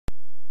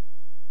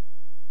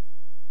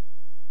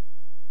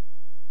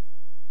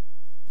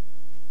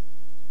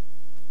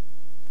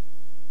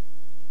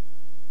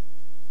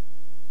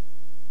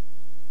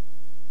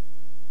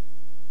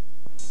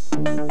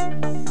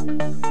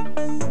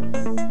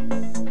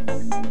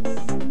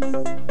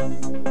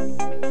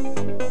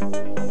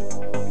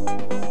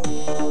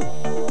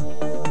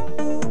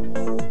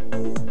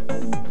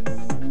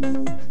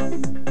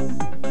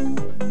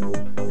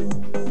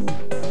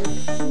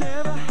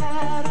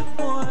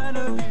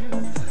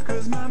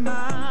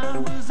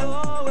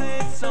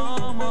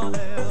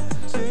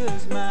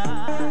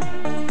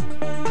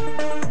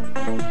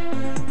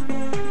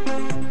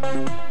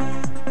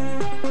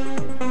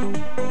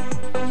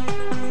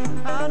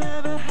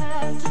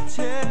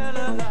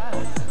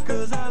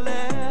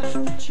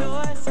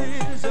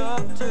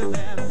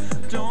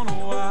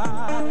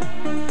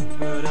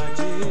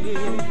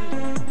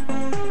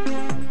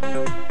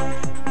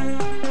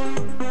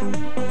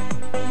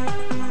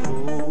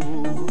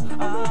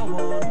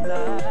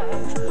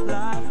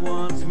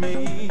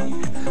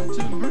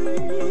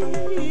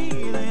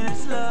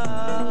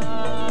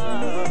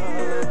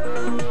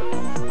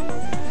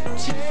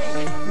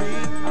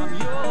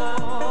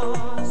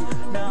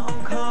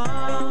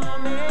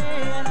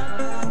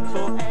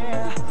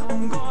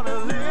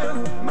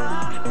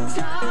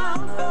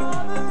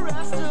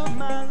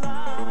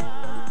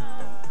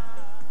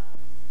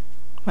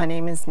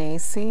is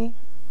Naycee,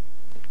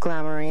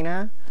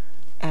 Glamourina,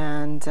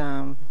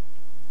 and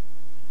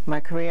my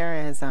career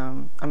is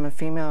I'm a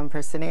female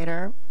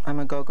impersonator, I'm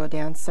a go-go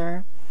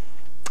dancer,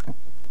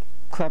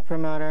 club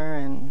promoter,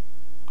 and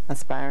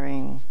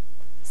aspiring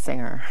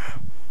singer.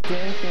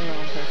 Doing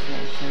female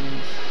impersonation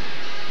is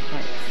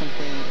like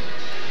something,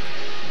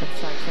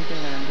 it's like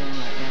something that I'm doing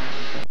right now,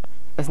 but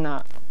it's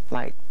not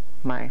like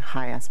my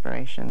high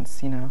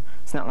aspirations, you know.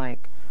 It's not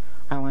like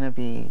I want to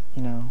be,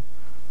 you know,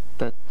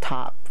 the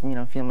top, you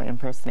know, female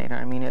impersonator.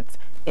 I mean,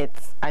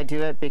 I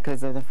do it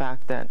because of the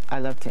fact that I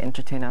love to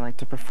entertain, I like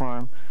to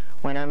perform.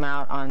 When I'm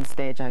out on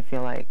stage, I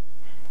feel like,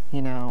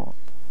 you know,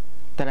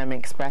 that I'm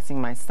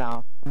expressing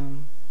myself.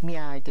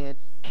 Yeah, I did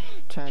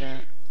try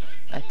to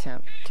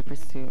attempt to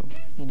pursue,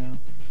 you know,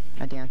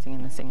 a dancing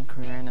and a singing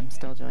career, and I'm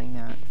still doing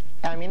that.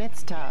 I mean,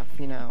 it's tough,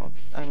 you know.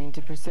 I mean,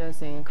 to pursue a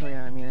singing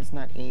career, I mean, it's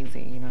not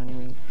easy, you know what I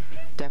mean?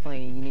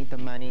 Definitely, you need the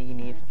money, you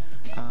need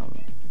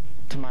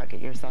to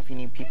market yourself, you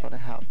need people to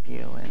help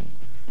you and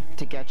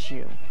to get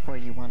you where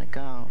you want to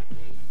go.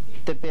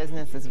 The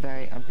business is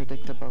very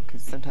unpredictable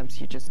because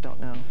sometimes you just don't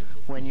know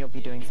when you'll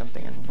be doing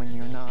something and when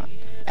you're not.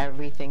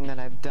 Everything that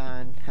I've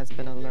done has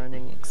been a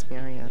learning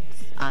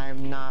experience.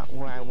 I'm not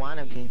where I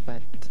want to be,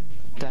 but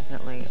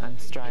definitely I'm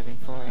striving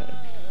for it.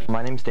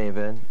 My name's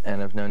David,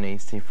 and I've known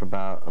Naycee for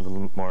about a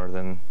little more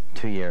than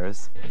 2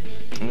 years.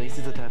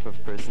 Naycee's the type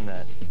of person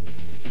that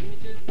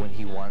when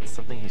he wants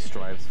something, he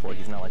strives for it.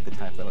 He's not like the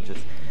type that'll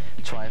just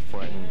try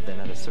for it, and then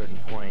at a certain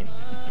point,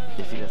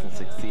 if he doesn't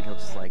succeed, he'll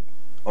just like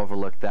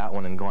overlook that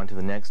one and go on to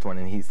the next one.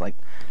 And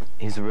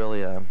he's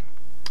really a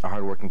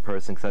hard-working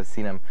person, because I've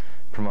seen him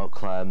promote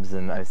clubs,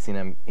 and I've seen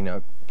him, you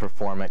know,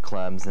 perform at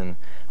clubs, and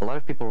a lot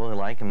of people really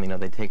like him. You know,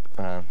 they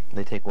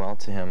take well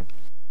to him.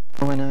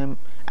 When I'm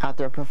out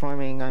there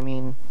performing, I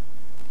mean,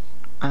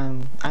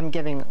 I'm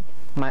giving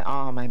my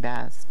all, my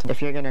best.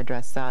 If you're gonna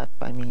dress up,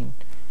 I mean,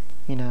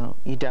 you know,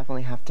 you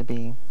definitely have to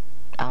be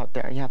out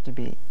there. You have to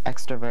be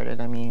extroverted.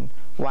 I mean,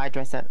 why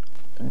dress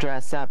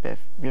up if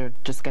you're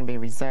just gonna be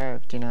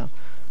reserved, you know?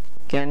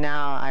 And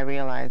now I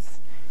realize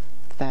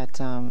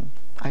that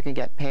I could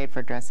get paid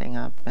for dressing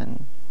up,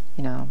 and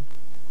you know,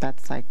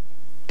 that's like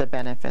the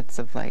benefits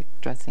of like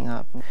dressing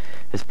up.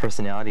 His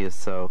personality is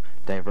so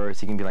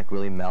diverse. He can be like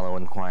really mellow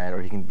and quiet,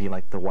 or he can be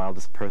like the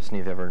wildest person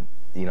you've ever,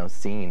 you know,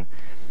 seen.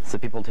 So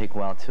people take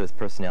well to his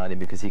personality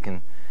because he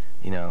can,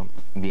 you know,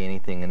 be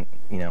anything, and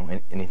you know,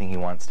 anything he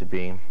wants to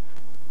be.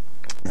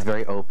 He's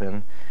very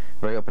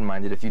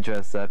open-minded. If you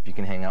dress up, you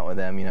can hang out with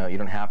him. You know, you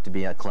don't have to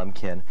be a club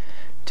kid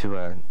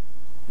to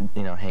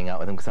you know, hang out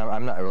with him, because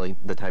I'm not really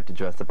the type to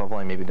dress up. I've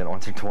only maybe done it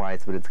once or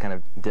twice, but it's kind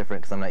of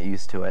different because I'm not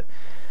used to it,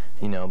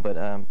 you know. But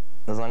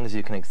as long as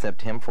you can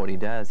accept him for what he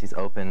does, he's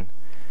open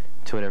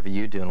to whatever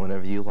you do and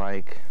whatever you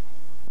like.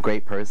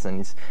 Great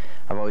person.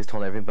 I've always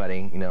told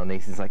everybody, you know,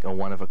 Naycee's like a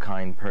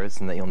one-of-a-kind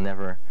person, that you'll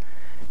never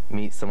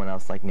meet someone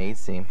else like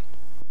Naycee.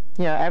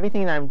 Yeah,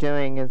 everything that I'm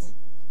doing is,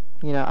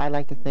 you know, I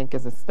like to think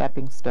is a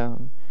stepping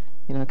stone,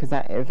 you know, because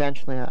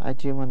eventually I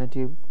do want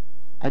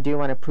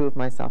to prove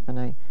myself,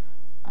 and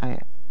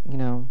you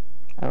know,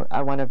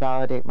 I want to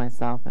validate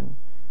myself, and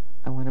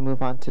I want to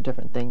move on to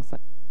different things.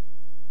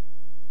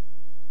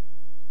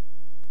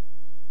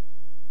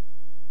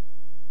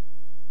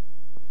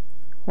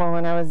 Well,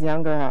 when I was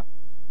younger,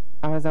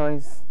 I was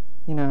always,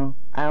 you know,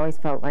 I always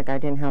felt like I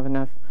didn't have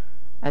enough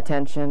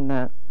attention,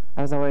 that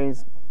I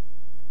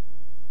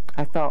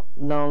felt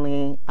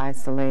lonely,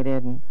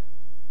 isolated, and,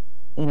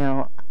 you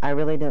know, I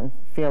really didn't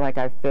feel like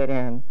I fit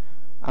in.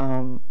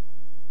 You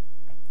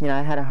know,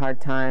 I had a hard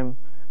time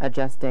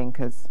adjusting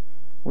because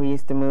we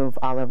used to move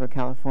all over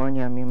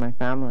California, me and my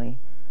family,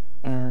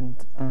 and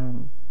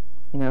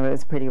you know, it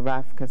was pretty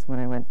rough because when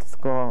I went to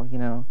school, you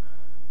know,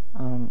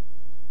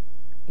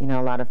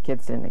 a lot of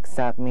kids didn't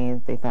accept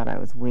me. They thought I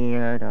was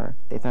weird, or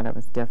they thought I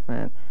was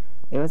different.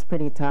 It was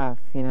pretty tough,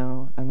 you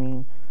know. I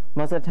mean,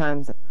 most of the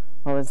times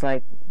I was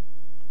like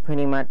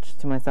pretty much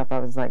to myself. I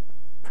was like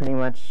pretty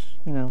much,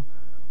 you know,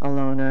 a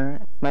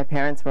loner. My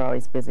parents were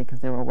always busy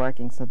because they were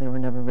working, so they were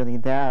never really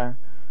there.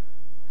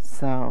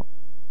 So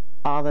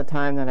all the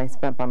time that I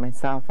spent by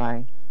myself,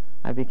 I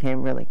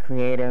became really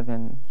creative,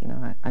 and, you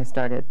know, I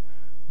started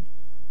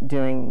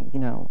doing, you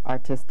know,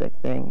 artistic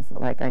things.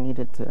 Like I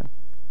needed to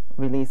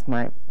release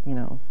my, you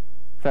know,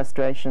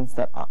 frustrations,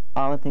 that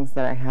all the things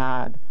that I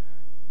had,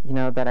 you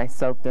know, that I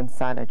soaked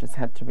inside, I just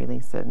had to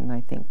release it. And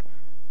I think,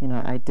 you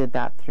know, I did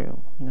that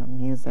through, you know,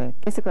 music.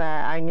 Basically,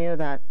 I knew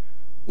that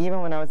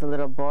even when I was a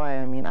little boy,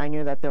 I mean, I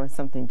knew that there was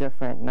something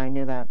different, and I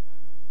knew that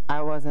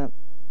I wasn't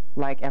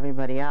like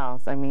everybody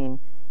else. I mean,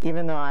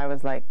 even though I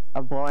was like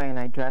a boy and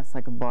I dressed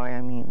like a boy,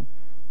 I mean,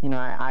 you know,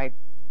 I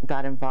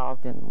got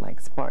involved in like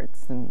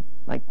sports and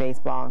like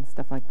baseball and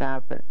stuff like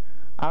that, but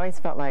I always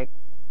felt like,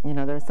 you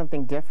know, there was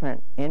something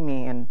different in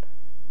me, and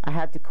I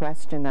had to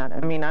question that. I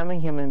mean, I'm a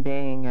human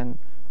being, and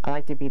I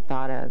like to be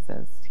thought as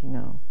you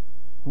know,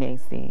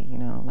 Naycee, you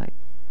know, like,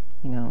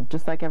 you know,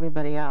 just like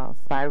everybody else.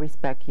 If I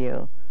respect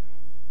you,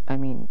 I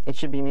mean, it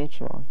should be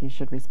mutual. You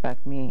should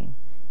respect me.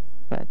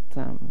 But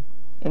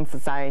in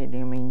society,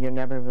 I mean, you're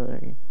never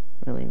really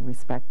really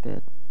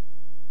respected.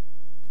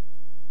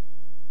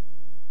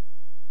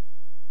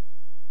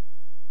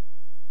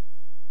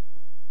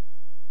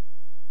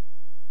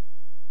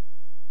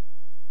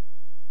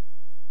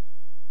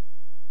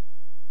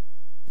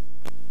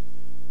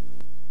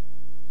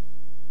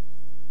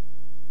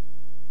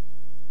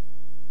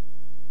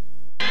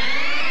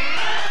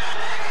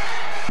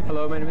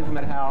 Hello, my name is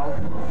Medhal,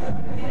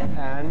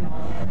 and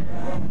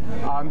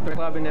I'm at a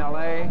club in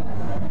LA.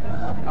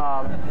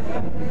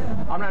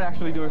 I'm not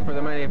actually doing it for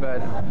the money,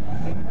 but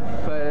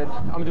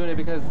I'm doing it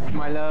because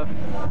my love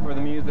for the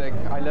music.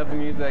 I love the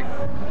music,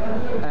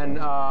 and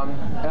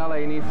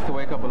LA needs to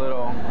wake up a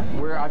little.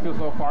 I feel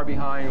so far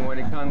behind when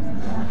it comes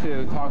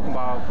to talking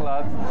about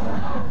clubs.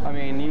 I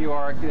mean, New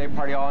York, they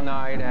party all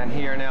night, and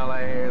here in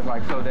LA is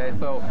like so dead.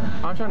 So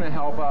I'm trying to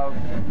help out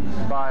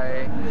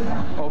by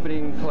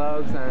opening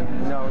clubs and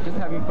just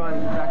having fun,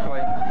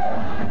 actually.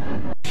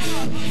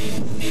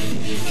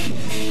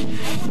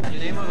 The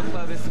name of the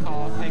club is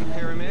called Pink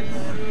Pyramid,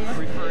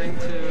 referring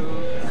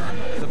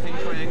to the pink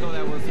triangle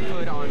that was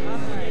put on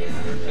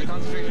the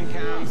concentration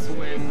camps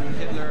when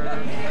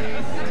Hitler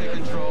took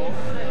control.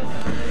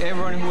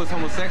 Everyone who was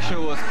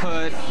homosexual was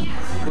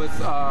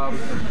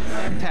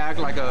tagged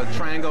like a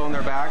triangle on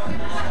their back.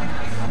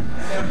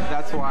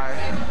 That's why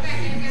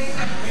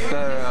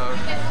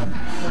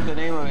the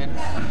name of it,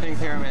 Pink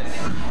Pyramid.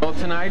 Well,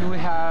 tonight we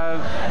have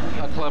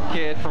a club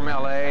kid from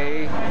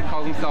LA,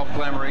 calls himself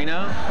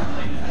Glamourina,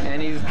 and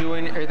he's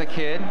doing Earth a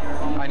Kid,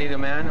 I Need a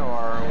Man,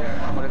 or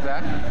what is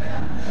that?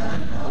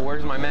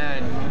 Where's my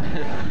man?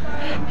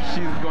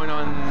 She's going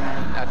on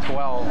at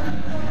 12.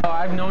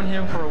 I've known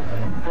him for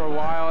a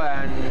while,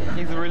 and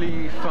he's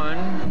really fun,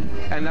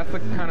 and that's the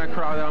kind of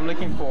crowd that I'm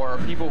looking for,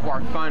 people who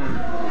are fun.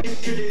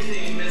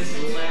 Introducing Miss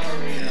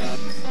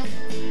Glamourina.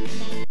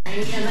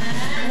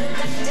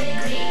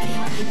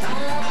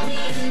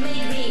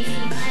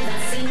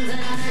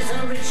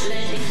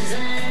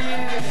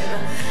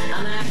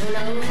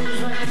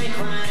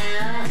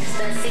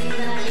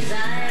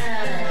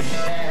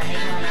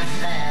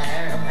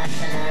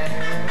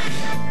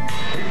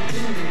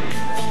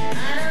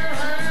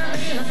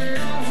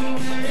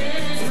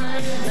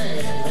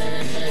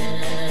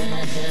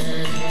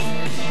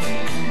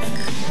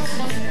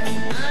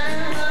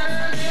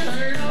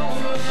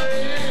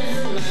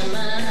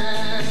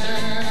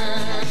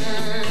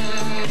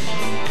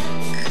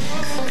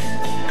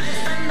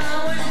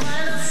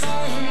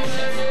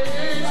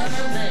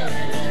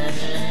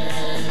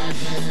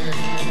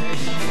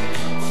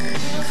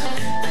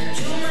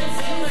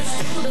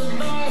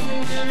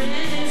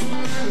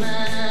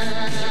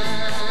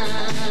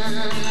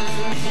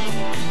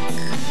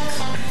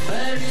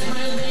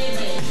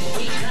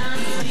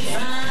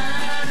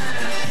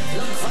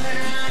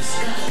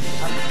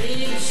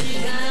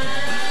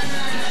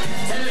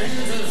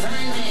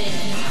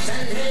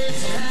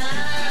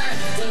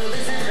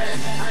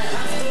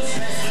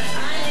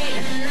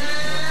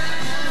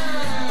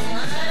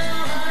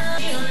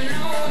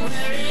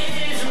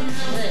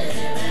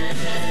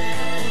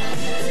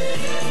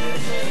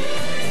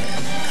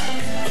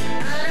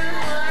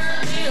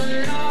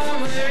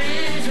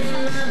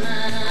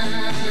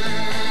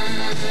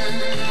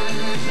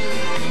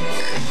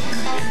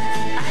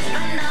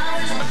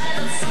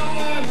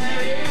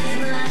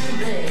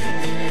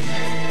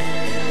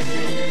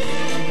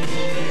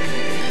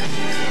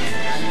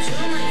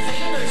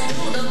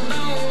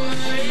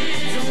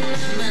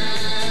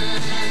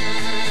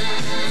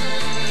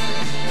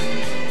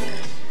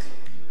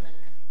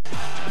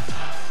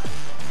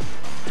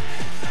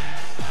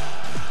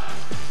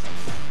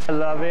 I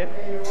love it.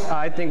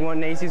 I think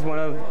Naycee is one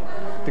of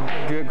the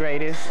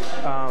greatest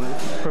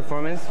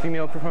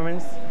female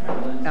performance,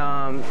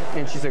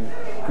 and she's a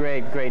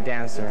great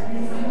dancer.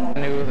 I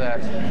knew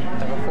that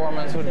the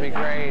performance would be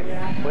great,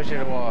 which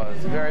it was.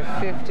 Very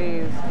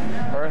 50s,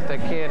 Eartha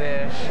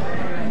Kid-ish,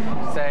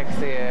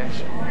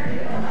 sexy-ish,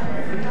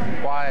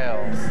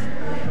 wild.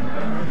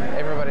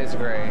 Everybody's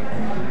great.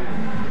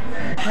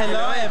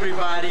 Hello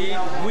everybody,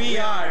 we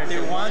are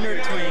the Wonder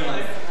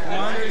Twins.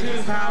 Wonder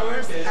Twins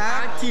powers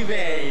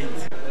activate.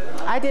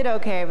 I did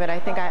okay, but I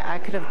think I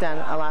could have done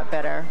a lot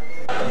better.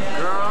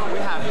 Girl, we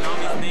have known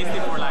Miss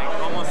Naycee for like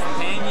almost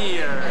 10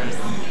 years.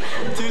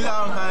 Too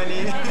long,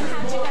 honey.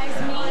 How'd you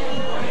guys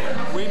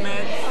meet? We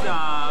met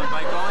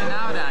by going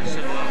out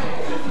actually,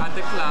 at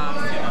the club,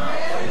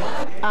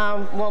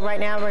 Well, right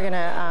now we're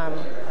gonna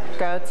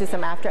go to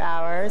some after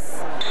hours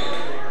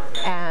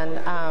and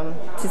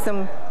to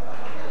some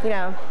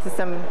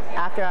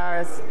after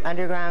hours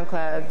underground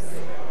clubs.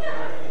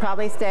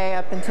 Probably stay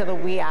up until the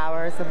wee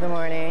hours of the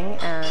morning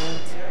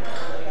and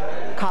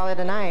call it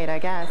a night, I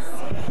guess.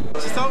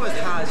 She's always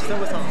hot, she's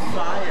always on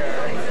fire.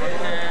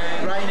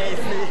 Right,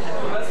 Naycee?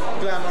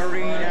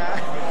 Glamourina.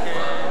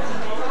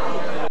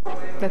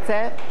 That's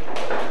it?